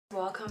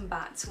Welcome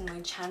back to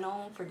my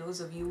channel. For those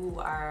of you who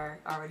are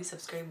already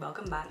subscribed,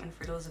 welcome back, and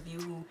for those of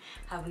you who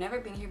have never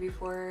been here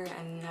before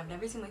and have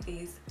never seen my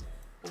face,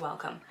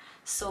 welcome.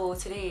 So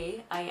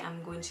today I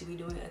am going to be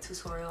doing a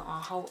tutorial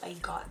on how I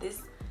got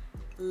this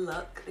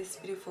look, this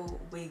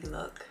beautiful wig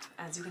look.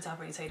 As you can tell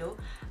from the title,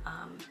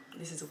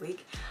 this is a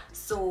wig.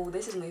 So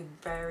this is my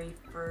very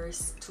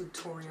first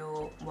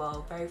tutorial,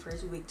 well, very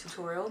first wig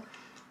tutorial.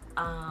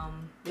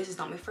 This is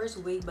not my first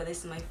wig, but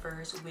this is my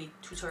first wig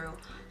tutorial.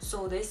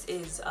 So this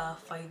is a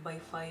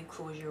 5x5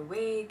 closure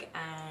wig,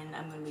 and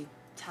I'm going to be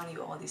telling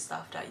you all the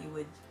stuff that you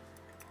would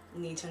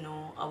need to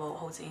know about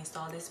how to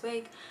install this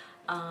wig.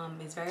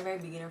 It's very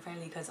beginner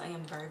friendly because I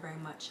am very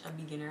much a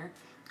beginner.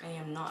 I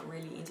am not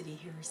really into the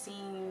hair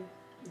scene,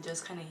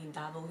 just kind of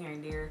dabble here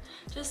and there,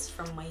 just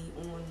from my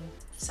own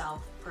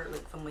self, for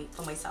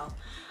myself.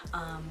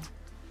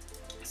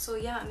 So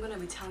yeah, I'm gonna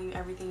be telling you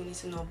everything you need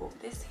to know about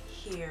this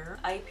hair.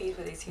 I paid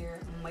for this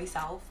hair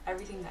myself.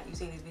 Everything that you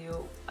see in this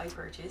video I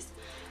purchased,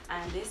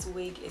 and this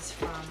wig is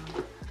from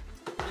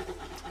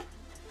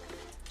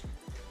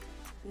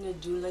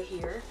Nadula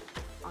Hair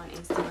on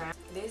Instagram.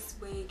 This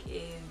wig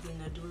is the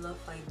Nadula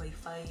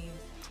 5x5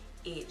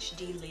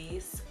 HD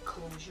Lace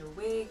Closure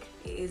Wig.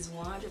 It is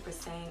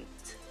 100%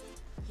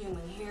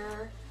 human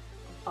hair,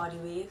 body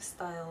wave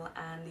style,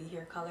 and the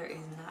hair color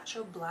is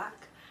natural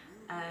black,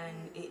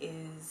 and it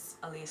is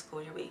a lace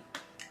closure wig.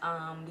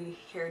 The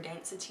hair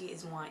density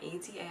is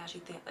 180. I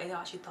actually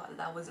thought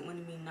that wasn't going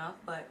to be enough,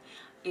 but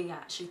I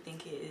actually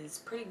think it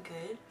is pretty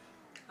good.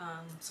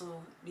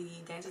 So the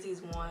density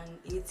is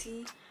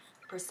 180%,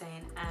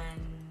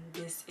 and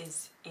this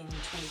is in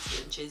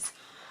 22 inches.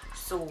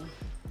 So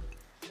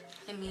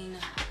I mean,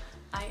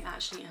 I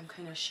actually am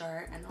kind of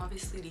short, and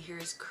obviously the hair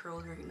is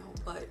curled right now,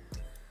 but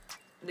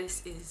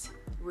this is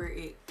where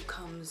it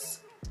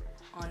comes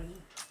on,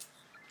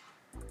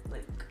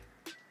 like,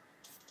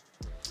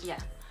 yeah.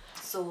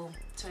 So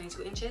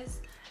 22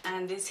 inches,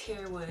 and this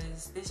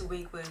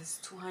wig was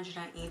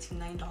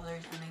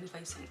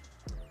 $289.95.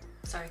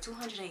 Sorry,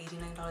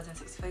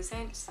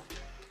 $289.65.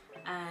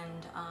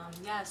 And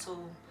yeah,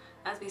 so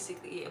that's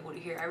basically it about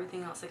the hair.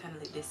 Everything else I kind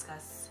of like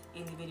discuss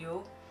in the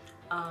video.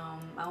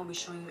 I will be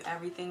showing you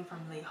everything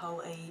from like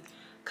how I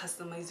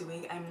customized the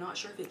wig. I'm not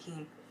sure if it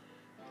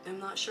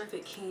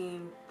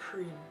came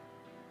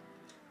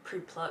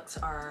pre-plucked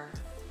or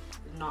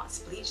knots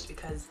bleached,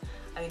 because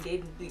I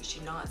did bleach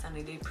the knots and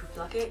I did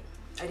pluck it.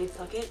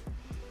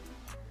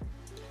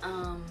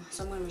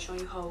 So I'm going to be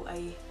showing you how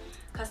I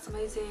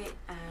customize it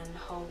and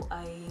how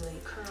I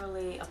like curl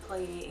it, apply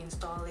it,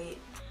 install it,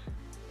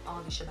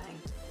 all the shebang.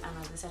 And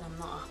as I said, I'm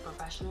not a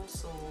professional,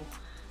 so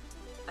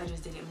I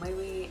just did it my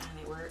way and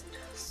it worked.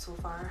 So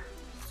far,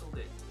 so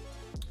good.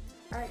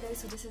 Alright guys,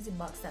 so this is the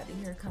box that the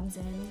hair comes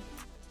in.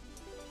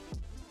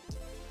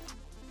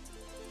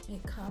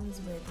 It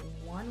comes with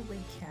one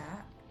wig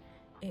cap.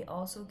 It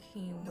also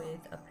came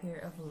with a pair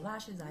of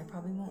lashes that I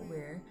probably won't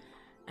wear,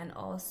 and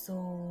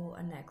also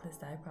a necklace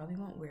that I probably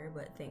won't wear,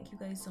 but thank you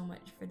guys so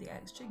much for the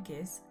extra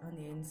gifts on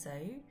the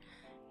inside.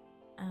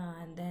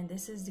 And then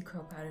this is the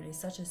curl pattern. It's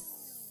such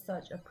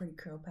a pretty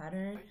curl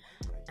pattern,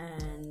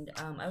 and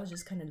I was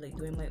just kind of like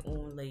doing my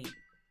own, like,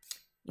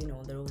 you know,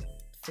 little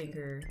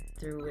finger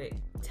through it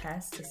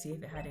test to see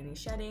if it had any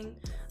shedding.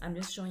 I'm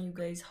just showing you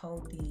guys how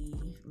the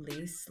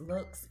lace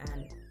looks,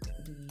 and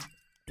the,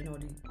 you know,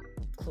 the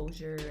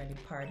closure and the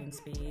parting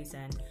space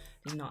and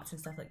the knots and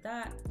stuff like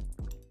that.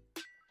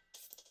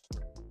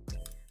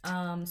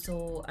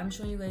 So I'm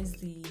showing you guys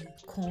the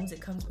combs. It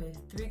comes with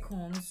 3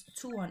 combs,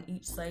 2 on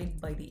each side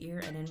by the ear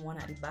and then 1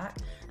 at the back,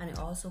 and it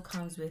also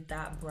comes with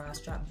that bra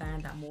strap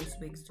band that most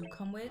wigs do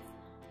come with.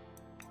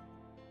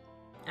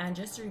 And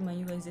just to remind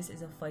you guys, this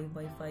is a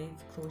 5x5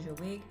 closure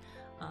wig.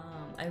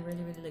 I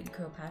really like the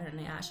curl pattern, and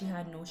it actually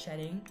had no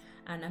shedding.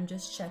 And I'm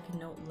just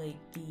checking out like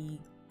the,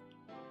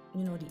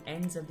 you know, the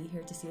ends of the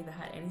hair to see if it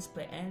had any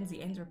split ends.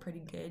 The ends were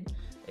pretty good.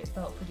 It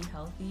felt pretty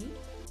healthy.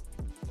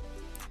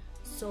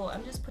 So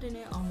I'm just putting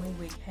it on my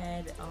wig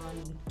head. I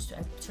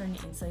turn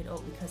it inside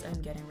out because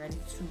I'm getting ready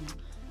to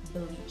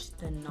bleach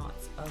the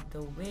knots of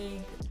the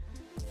wig.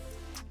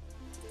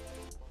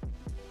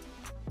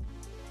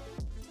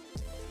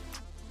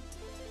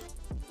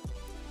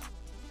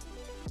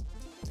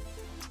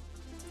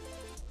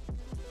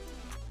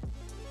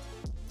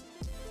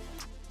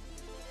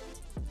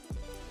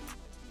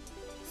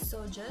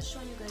 So just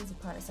showing you guys the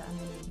products that I'm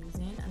going to be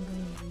using. I'm going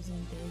to be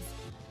using this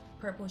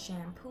purple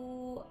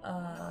shampoo,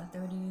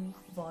 30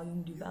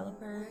 volume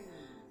developer,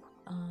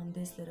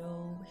 this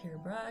little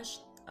hairbrush,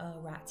 a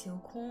rat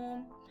tail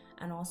comb,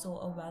 and also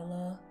a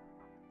Wella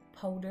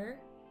powder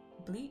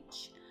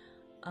bleach.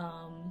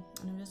 And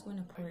I'm just going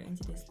to pour it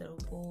into this little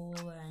bowl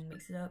and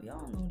mix it up.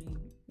 Y'all know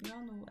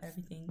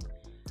everything.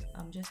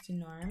 Just the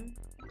norm.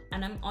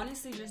 And I'm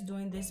honestly just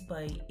doing this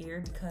by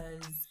ear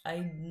because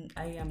I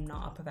am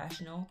not a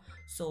professional,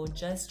 so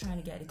just trying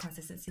to get the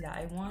consistency that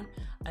I want.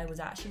 I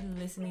was actually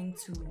listening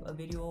to a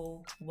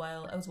video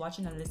while I was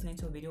watching and listening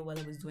to a video while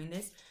I was doing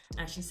this,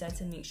 and she said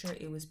to make sure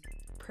it was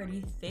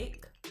pretty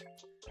thick.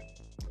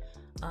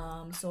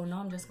 So now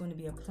I'm just going to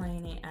be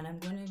applying it, and I'm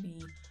going to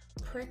be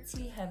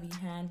pretty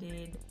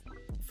heavy-handed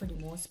for the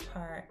most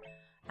part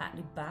at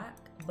the back,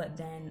 but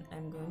then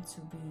I'm going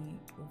to be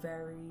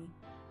very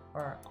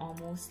or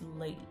almost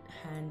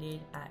light-handed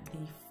at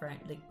the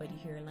front, like by the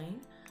hairline,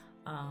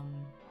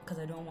 because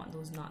I don't want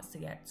those knots to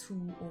get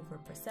too over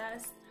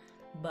processed.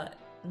 But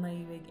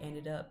my wig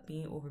ended up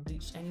being over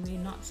bleached anyway,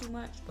 not too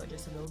much, but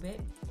just a little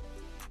bit.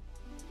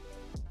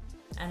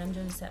 And I'm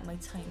going to set my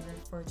timer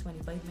for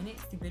 25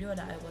 minutes. The video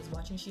that I was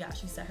watching, she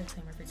actually set her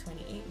timer for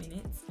 28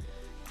 minutes.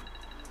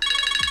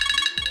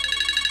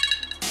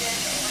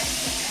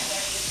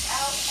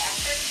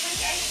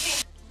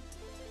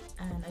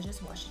 And I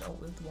just washed it out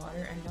with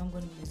water, and now I'm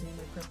going to be using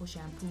my purple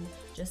shampoo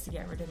just to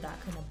get rid of that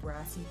kind of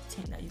brassy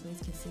tint that you guys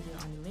can see there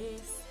on the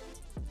lace.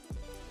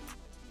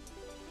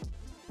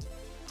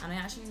 And I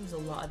actually use a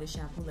lot of the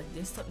shampoo. Like,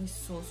 this took me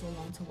so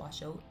long to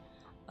wash out.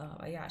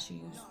 I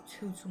actually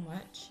used too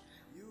much.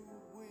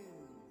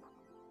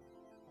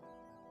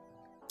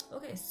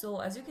 Okay, so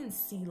as you can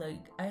see,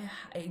 like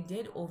I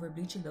did over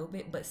bleach a little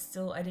bit, but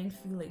still I didn't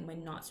feel like my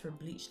knots were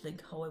bleached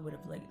like how I would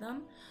have liked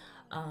them.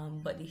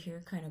 But the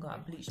hair kind of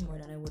got bleached more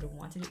than I would have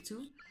wanted it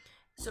to.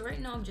 So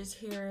right now I'm just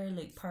here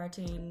like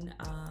parting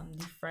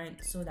the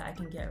front so that I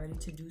can get ready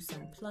to do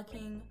some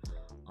plucking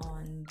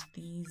on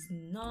these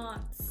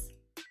knots.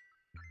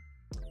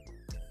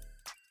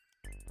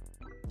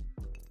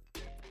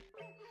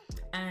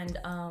 And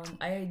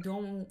I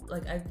don't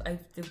like,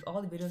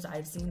 all the videos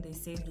I've seen, they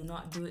say do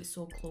not do it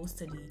so close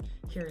to the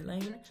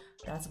hairline.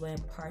 That's why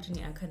I'm parting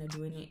it and kind of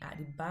doing it at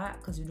the back,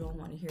 because you don't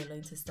want the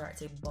hairline to start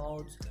to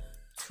bulge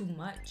too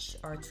much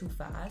or too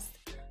fast.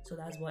 So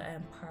that's why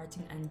I'm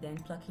parting and then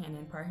plucking and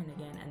then parting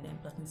again and then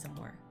plucking some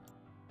more.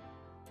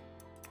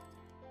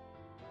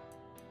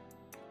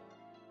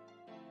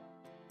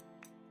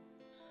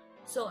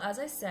 So as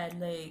I said,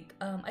 like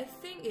I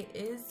think it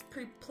is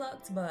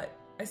pre-plucked, but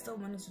I still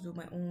wanted to do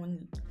my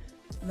own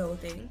little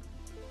thing.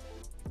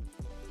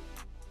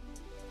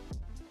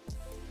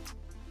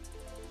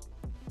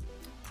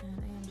 And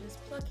I am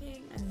just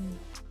plucking and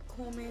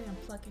combing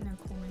and plucking and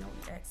combing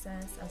out the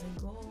excess as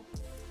I go.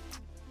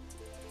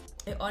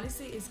 It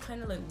honestly is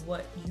kind of like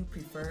what you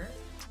prefer.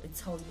 It's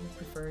how you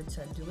prefer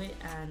to do it,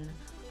 and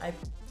I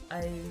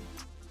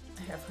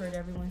have heard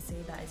everyone say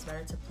that it's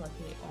better to pluck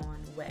it on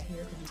wet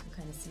hair because you can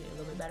kind of see it a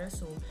little bit better.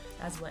 So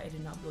that's why I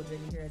did not blow dry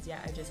the hair as yet.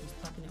 I just was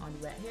plucking it on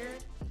wet hair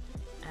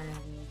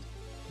and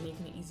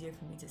making it easier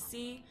for me to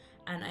see.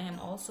 And I am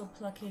also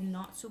plucking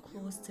not too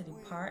close to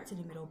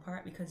the middle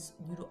part, because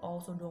you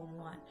also don't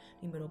want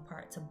the middle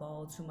part to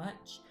ball too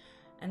much.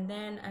 And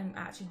then I'm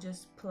actually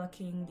just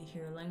plucking the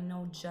hairline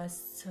now,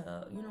 just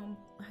to, you know,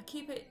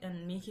 keep it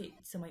and make it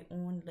to my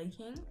own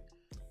liking,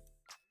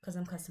 because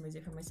I'm customizing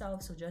it for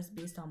myself. So just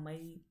based on my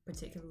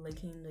particular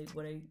liking, like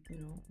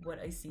what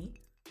I see.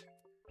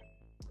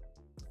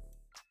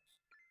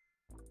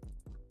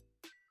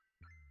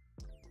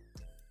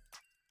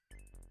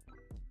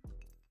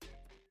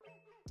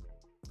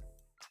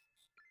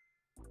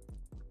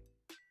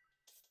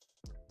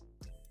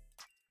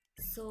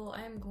 So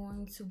I'm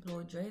going to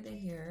blow dry the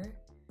hair,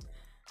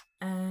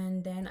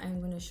 and then I'm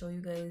going to show you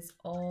guys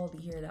all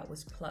the hair that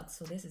was plucked.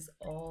 So this is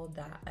all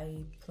that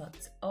I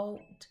plucked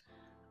out.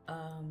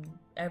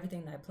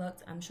 Everything that I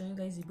plucked. I'm showing you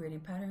guys the braiding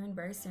pattern.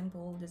 Very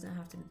simple, doesn't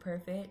have to be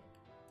perfect.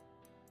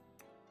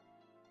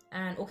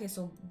 And okay,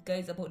 so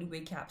guys, about the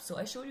wig cap. So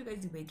I showed you guys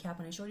the wig cap,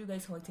 and I showed you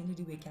guys how I tinted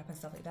the wig cap and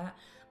stuff like that,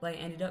 but I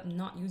ended up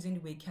not using the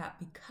wig cap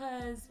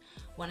because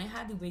when I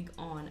had the wig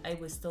on, I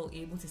was still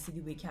able to see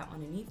the wig cap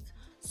underneath.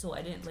 So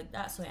I didn't like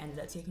that, so I ended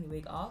up taking the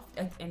wig off.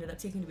 I ended up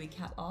taking the wig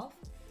cap off.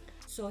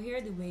 So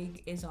here the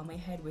wig is on my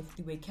head with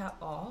the wig cap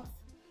off,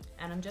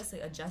 and I'm just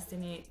like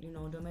adjusting it, you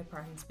know, doing my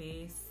parting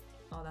space,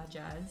 all that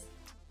jazz.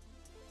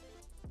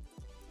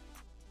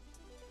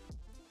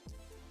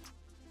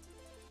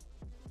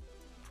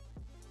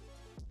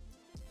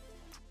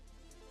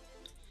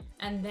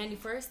 And then the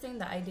first thing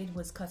that I did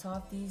was cut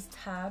off these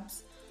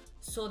tabs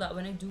so that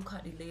when I do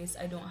cut the lace,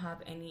 I don't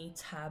have any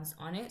tabs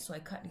on it. So I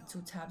cut the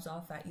 2 tabs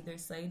off at either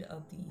side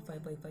of the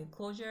 5x5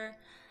 closure,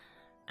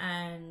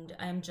 and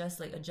I'm just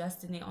like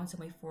adjusting it onto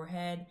my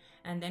forehead.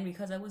 And then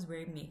because I was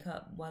wearing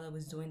makeup while I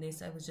was doing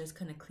this, I was just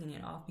kind of cleaning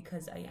it off,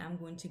 because I am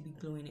going to be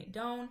gluing it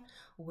down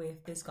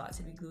with this Got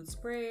To Be Glued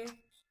spray.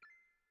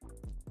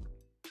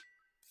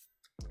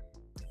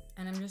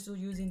 And I'm just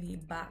using the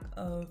back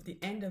of the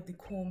end of the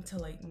comb to,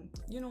 like,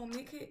 you know,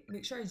 make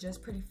sure it's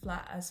just pretty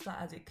flat as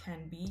it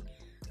can be,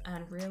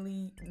 and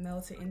really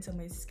melt it into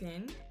my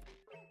skin.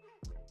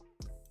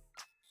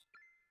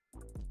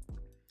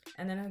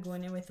 And then I'm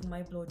going in with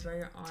my blow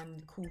dryer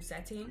on cool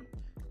setting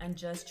and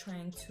just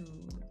trying to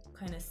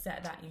kind of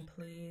set that in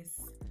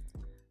place.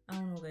 I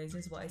don't know guys,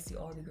 this is what I see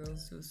all the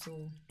girls do,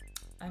 so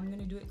I'm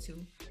gonna do it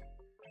too.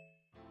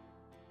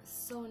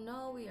 So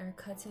now we are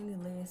cutting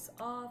the lace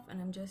off,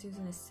 and I'm just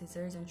using the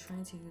scissors and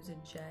trying to use a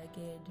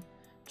jagged,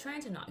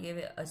 trying to not give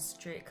it a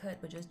straight cut,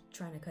 but just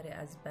trying to cut it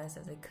as best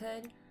as I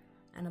could,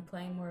 and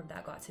applying more of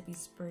that Got To Be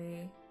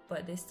spray,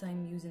 but this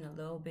time using a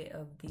little bit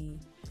of the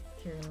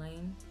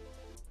hairline.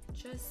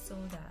 just so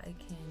that I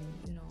can,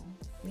 you know,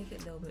 make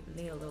it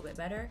lay a little bit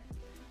better.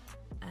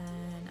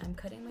 And I'm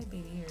cutting my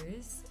baby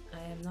hairs.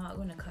 I am not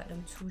going to cut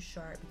them too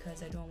short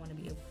because I don't want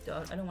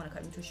to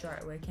cut them too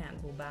short where I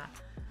can't go back.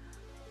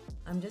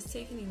 I'm just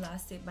taking the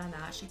elastic band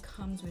that actually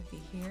comes with the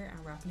hair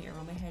and wrapping it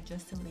around my head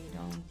just to lay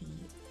down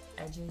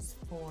the edges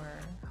for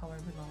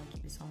however long I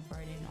keep this on for.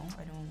 I didn't know.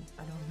 I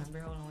don't remember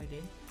how long I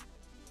did.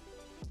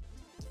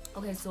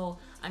 Okay, so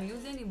I'm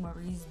using the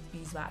Marie's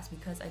Beeswax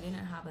because I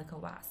didn't have like a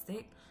wax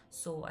stick.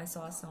 So I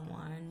saw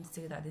someone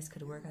say that this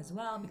could work as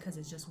well because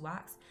it's just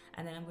wax.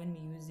 And then I'm going to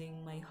be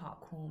using my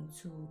hot comb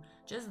to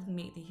just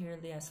make the hair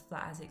lay as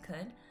flat as it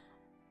could.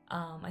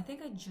 I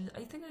think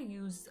I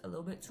used a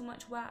little bit too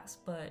much wax,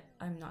 but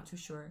I'm not too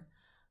sure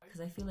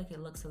because I feel like it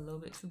looks a little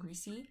bit too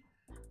greasy.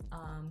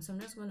 So I'm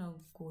just gonna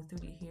go through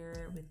the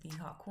hair with the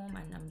hot comb,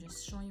 and I'm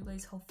just showing you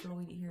guys how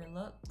flowy the hair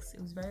looks.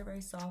 It was very,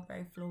 very soft,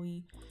 very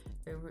flowy,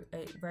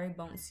 very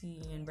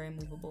bouncy, and very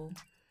movable.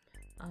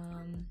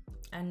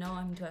 And now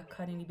I'm just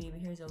cutting the baby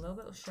hairs a little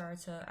bit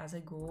shorter as I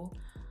go.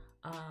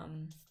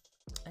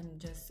 And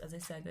just as I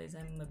said, guys,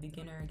 I'm a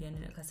beginner again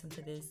and accustomed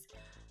to this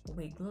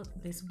wig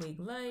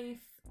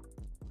life.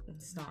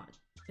 It's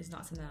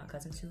not something I'm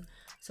accustomed to.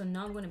 So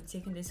now I'm going to be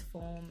taking this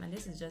foam, and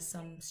this is just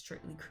some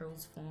strictly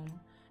curls foam.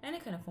 Any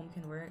kind of foam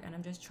can work, and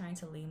I'm just trying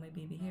to lay my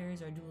baby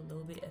hairs or do a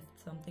little bit of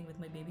something with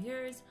my baby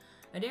hairs.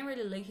 I didn't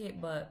really like it,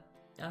 but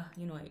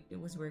you know, it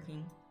was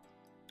working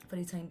for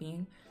the time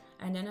being.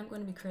 And then I'm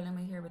going to be curling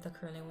my hair with a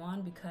curling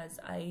wand because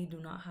I do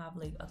not have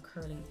like a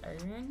curling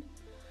iron.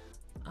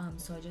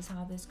 So I just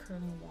have this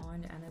curling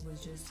wand, and I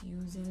was just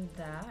using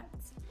that,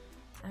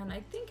 and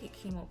I think it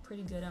came out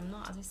pretty good.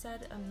 As I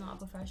said, I'm not a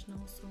professional,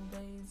 so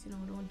guys, you know,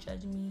 don't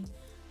judge me.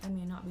 I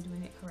may not be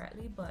doing it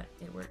correctly, but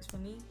it works for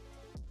me.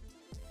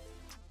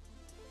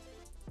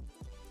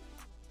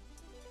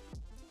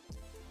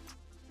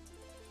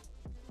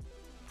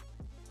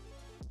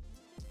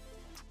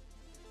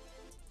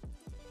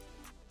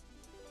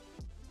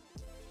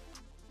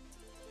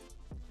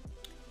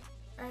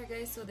 Alright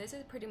guys, so this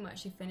is pretty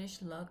much the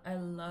finished look. I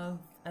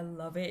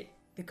love it.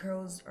 The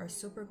curls are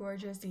super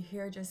gorgeous. The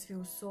hair just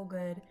feels so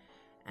good.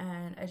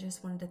 And I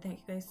just wanted to thank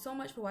you guys so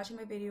much for watching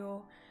my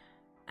video.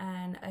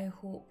 And I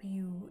hope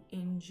you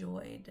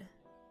enjoyed.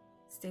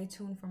 Stay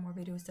tuned for more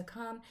videos to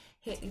come.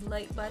 Hit the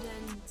like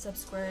button,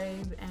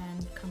 subscribe,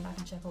 and come back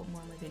and check out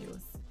more of my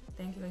videos.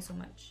 Thank you guys so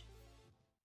much.